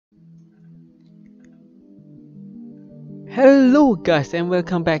Hello guys and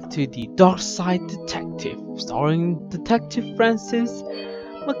welcome back to the Darkside Detective, starring Detective Francis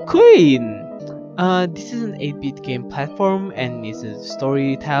McQueen. This is an 8-bit game platform and it's a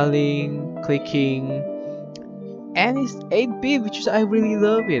storytelling, clicking, and it's 8-bit, which is I really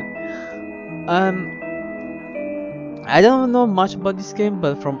love it. I don't know much about this game,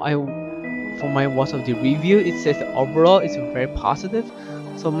 but from my watch of the review, it says that overall it's very positive.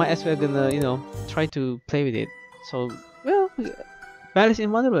 So might as well gonna try to play with it. So well. Malice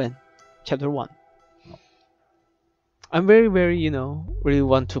in Wonderland, Chapter 1. I'm very really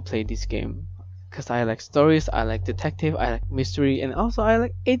want to play this game because I like stories, I like detective, I like mystery, and also I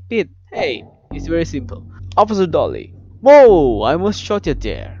like 8-bit. Hey, it's very simple. Officer Dolly. Whoa, I almost shot you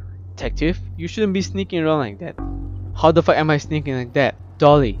there. Detective, you shouldn't be sneaking around like that. How the fuck am I sneaking like that?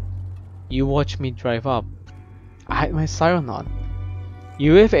 Dolly, you watch me drive up. I had my siren on.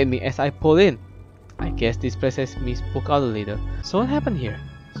 You wave at me as I pull in. I guess this place has me spoke out a little. So what happened here?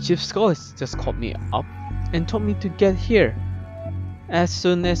 Chief Scollis just called me up and told me to get here as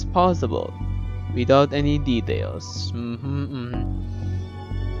soon as possible, without any details. I'm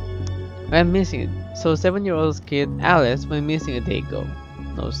missing it. So 7-year-old kid Alice went missing a day ago.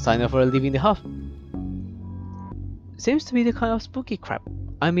 No sign of her leaving the house. Seems to be the kind of spooky crap.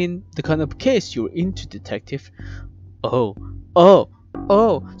 I mean, the kind of case you're into, detective. Oh,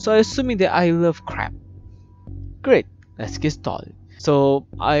 so assuming that I love crap. Great, let's get started. So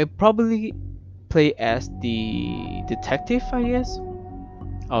I probably play as the detective, I guess.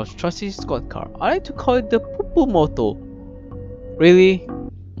 Oh, trusty squad car. I like to call it the Pupu Moto. Really?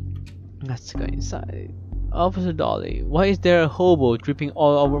 Let's go inside. Officer Dolly, why is there a hobo dripping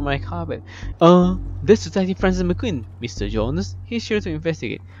all over my carpet? This Detective Francis McQueen, Mr. Jonas. He's here to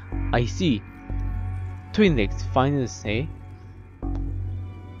investigate. I see. Twin legs, finally say.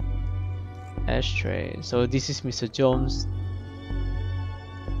 Ashtray. So this is Mr. Jones.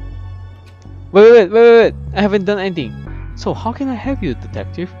 Wait! I haven't done anything. So how can I help you,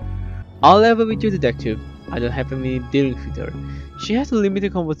 detective? I'll level with you, detective. I don't have any dealings with her. She has a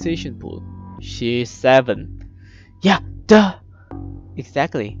limited conversation pool. She's 7. Yeah, duh.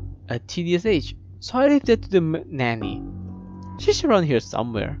 Exactly. A tedious age. So I left that to the nanny. She's around here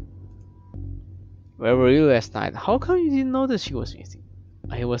somewhere. Where were you last night? How come you didn't know that she was missing?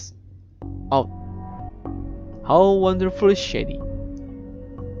 I was out. How wonderfully shady.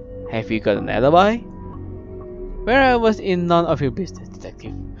 Have you got an alibi? Where I was in none of your business,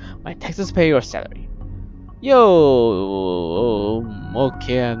 detective. My taxes pay your salary. Yo,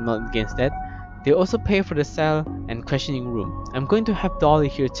 okay, I'm not against that. They also pay for the cell and questioning room. I'm going to have Dolly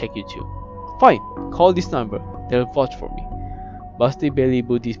here take you to. Fine, call this number. They'll watch for me. Busty Belly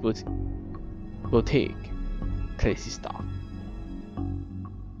Booty's Boutique. Crazy stuff.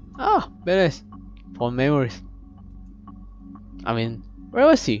 Ah, Malice. Fond memories. I mean, where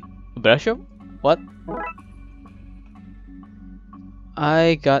was he? A better shop? What?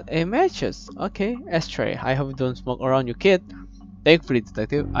 I got a matches. Okay, ashtray. I hope you don't smoke around your kid. Thankfully,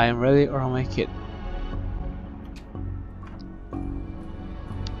 detective, I am really around my kid.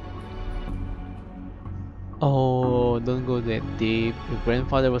 Oh, don't go that deep. Your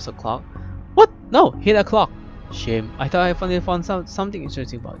grandfather was a clock. What? No, hit a clock. Shame. I thought I finally found something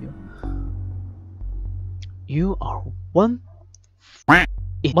interesting about you. You are one.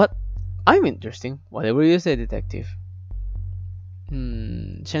 What? I'm interesting. Whatever you say, detective.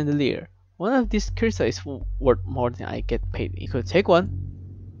 Chandelier. One of these crystals is worth more than I get paid. You could take one.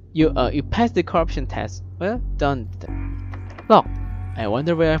 You passed the corruption test. Well done. Look, I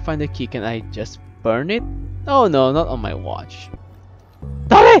wonder where I find the key. Can I just burn it? Oh no, not on my watch.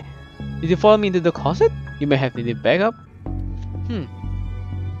 Dolly! Did you follow me into the closet? You may have needed backup.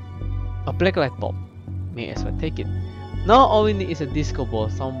 A black light bulb. May as well take it. Now all we need is a disco ball,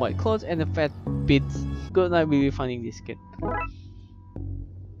 some white clothes, and a fat bits. Good night, we'll be finding this kid.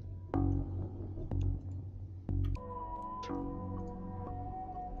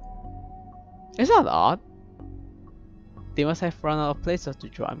 Is that odd? They must have run out of places to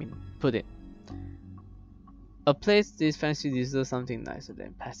draw. Put it. A place this fancy deserves something nicer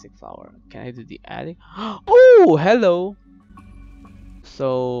than plastic flower. Can I do the attic? Oh, hello.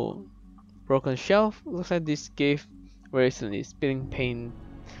 So, broken shelf. Looks like this cave recently spilling paint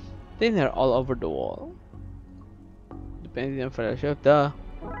thinner all over the wall. The painting for the shelf. Duh.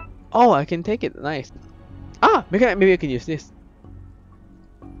 Oh, I can take it. Nice. Ah, maybe I can use this.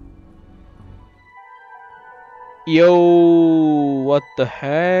 Yo, what the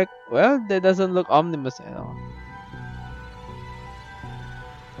heck? Well, that doesn't look ominous at all.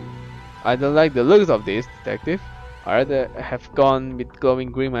 I don't like the looks of this, detective. I'd rather have gone with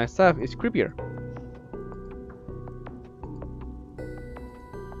glowing green myself. It's creepier.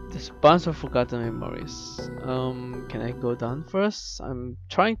 There's a bunch of forgotten memories. Can I go down first? I'm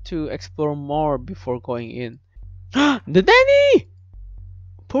trying to explore more before going in. The nanny!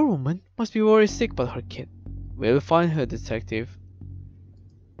 Poor woman must be worried sick about her kid. We'll find her, detective.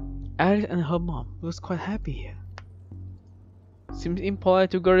 Alice and her mom looks quite happy here. Seems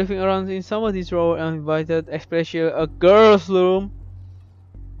impolite to go riffing around in somebody's room uninvited, especially a girl's room.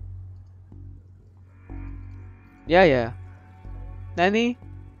 Yeah. Nanny?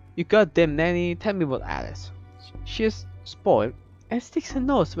 You goddamn nanny, tell me about Alice. She's spoiled and sticks her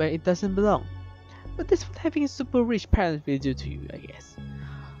nose where it doesn't belong. But that's what having a super rich parent will do to you, I guess.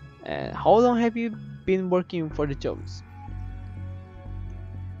 And how long have you been working for the Jones?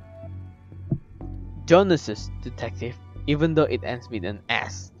 Jonas's, detective. Even though it ends with an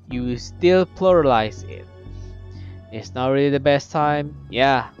S, you still pluralize it. It's not really the best time.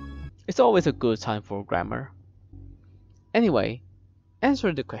 Yeah, it's always a good time for grammar. Anyway,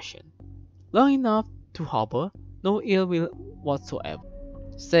 answer the question. Long enough to harbor no ill will whatsoever.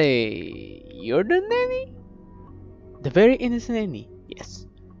 Say, you're the nanny? The very innocent nanny, yes.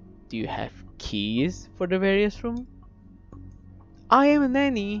 Do you have keys for the various rooms? I am a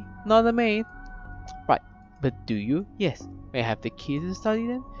nanny, not a maid. Right, but do you? Yes. May I have the key to the study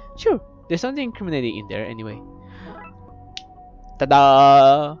then? Sure, there's something incriminating in there anyway.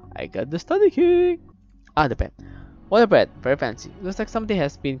 Ta-da! I got the study key! Ah, the pen. Water bread, very fancy. Looks like something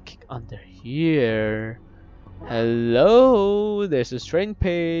has been kicked under here. Hello, there's a strange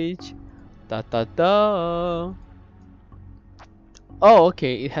page. Da. Oh,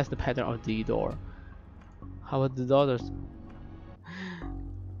 okay, it has the pattern of the door. How about the daughters?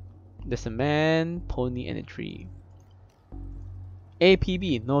 There's a man, pony, and a tree.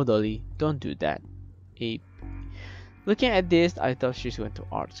 APB, no dolly, don't do that. Looking at this, I thought she's going to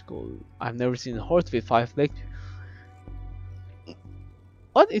art school. I've never seen a horse with 5 legs.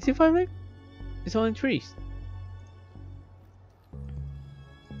 What? Is it 5 legs? It's only trees.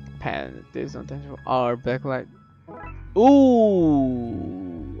 Pen, there's no time for our blacklight.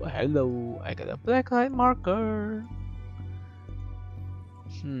 Ooh, hello, I got a blacklight marker.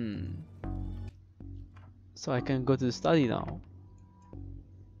 So I can go to the study now.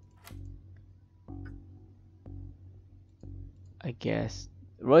 I guess.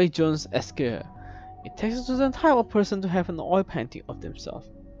 Roy Jones Esquire. It takes a certain type of person to have an oil painting of themselves.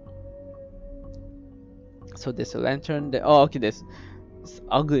 So there's a lantern there. Oh, okay, it's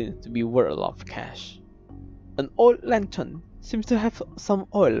ugly to be worth a lot of cash. An old lantern seems to have some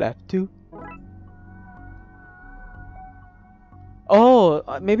oil left too. Oh,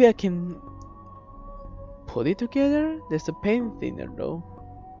 maybe I can put it together? There's a paint thinner though.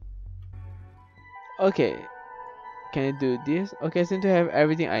 Okay, can I do this? Okay, I seem to have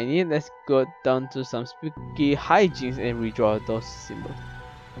everything I need. Let's go down to some spooky hijinks and redraw those symbols.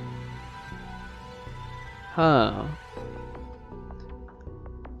 Huh.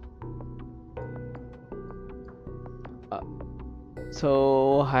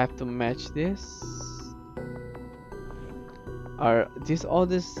 So I have to match this. Are these all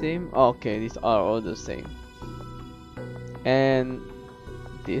the same? Oh, okay, these are all the same. And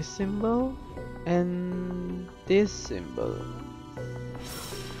this symbol and this symbol.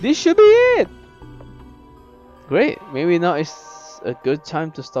 This should be it. Great. Maybe now is a good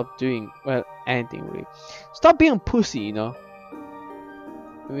time to stop doing anything really. Stop being a pussy, you know.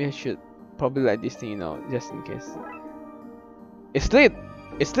 Maybe I should probably like this thing, you know, just in case. It's lit!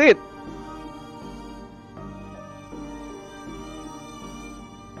 It's lit!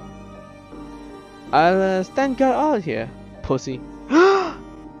 I'll stand guard out here, pussy.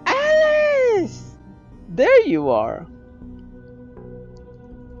 Alice! There you are!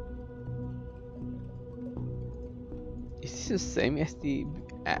 Is this the same as the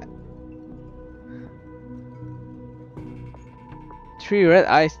ad? 3 red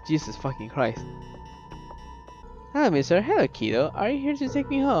eyes, Jesus fucking Christ. Hello, mister. Hello, kiddo. Are you here to take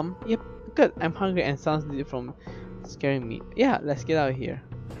me home? Yep, good. I'm hungry and sounds from scaring me. Yeah, let's get out of here.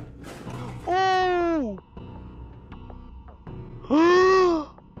 Oh!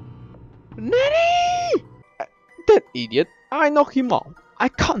 Nanny! That idiot! I knocked him out. I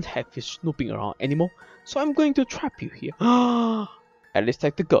can't have you snooping around anymore, so I'm going to trap you here. At least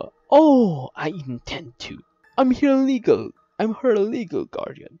take the girl. Oh, I intend to. I'm her legal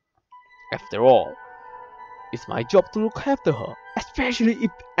guardian. After all, it's my job to look after her, especially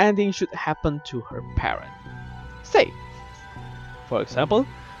if anything should happen to her parent. Say, for example,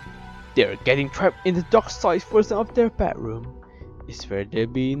 they're getting trapped in the Darkside version of their bedroom. It's where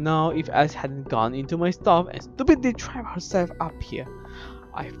they'd be now if Alice hadn't gone into my stuff and stupidly trapped herself up here.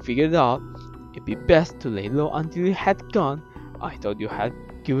 I figured out it'd be best to lay low until you had gone. I thought you had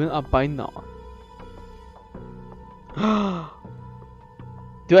given up by now.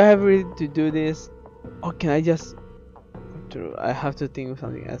 Do I have really to do this? Or can I just... I have to think of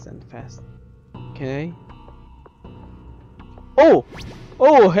something else and fast. Can I? Oh!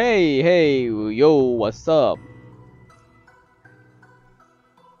 Oh, hey, yo, what's up?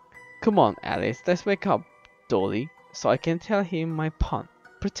 Come on, Alice, let's wake up Dolly so I can tell him my pun.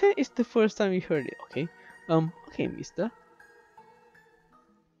 Pretend it's the first time you heard it, okay? Okay, mister.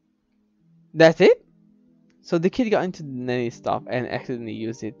 That's it? So the kid got into the nanny stuff and accidentally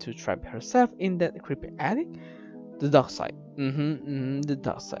used it to trap herself in that creepy attic? The dark side. The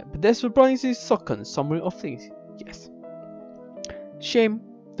dark side. But that's what brings his second summary of things. Yes. Shame.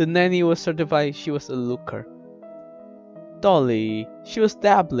 The nanny was certified she was a looker. Dolly. She was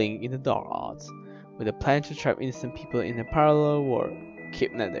dabbling in the dark arts, with a plan to trap innocent people in a parallel world,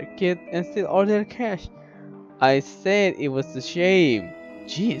 kidnap their kid, and steal all their cash. I said it was a shame.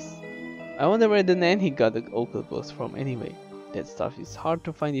 Jeez. I wonder where the nanny got the occult books from anyway. That stuff is hard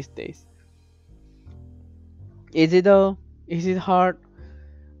to find these days. Is it though? Is it hard?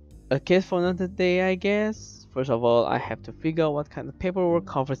 A case for another day, I guess. First of all, I have to figure out what kind of paperwork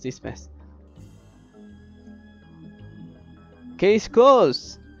covers this mess. Case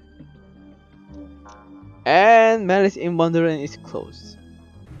closed! And Malice in Wonderland is closed.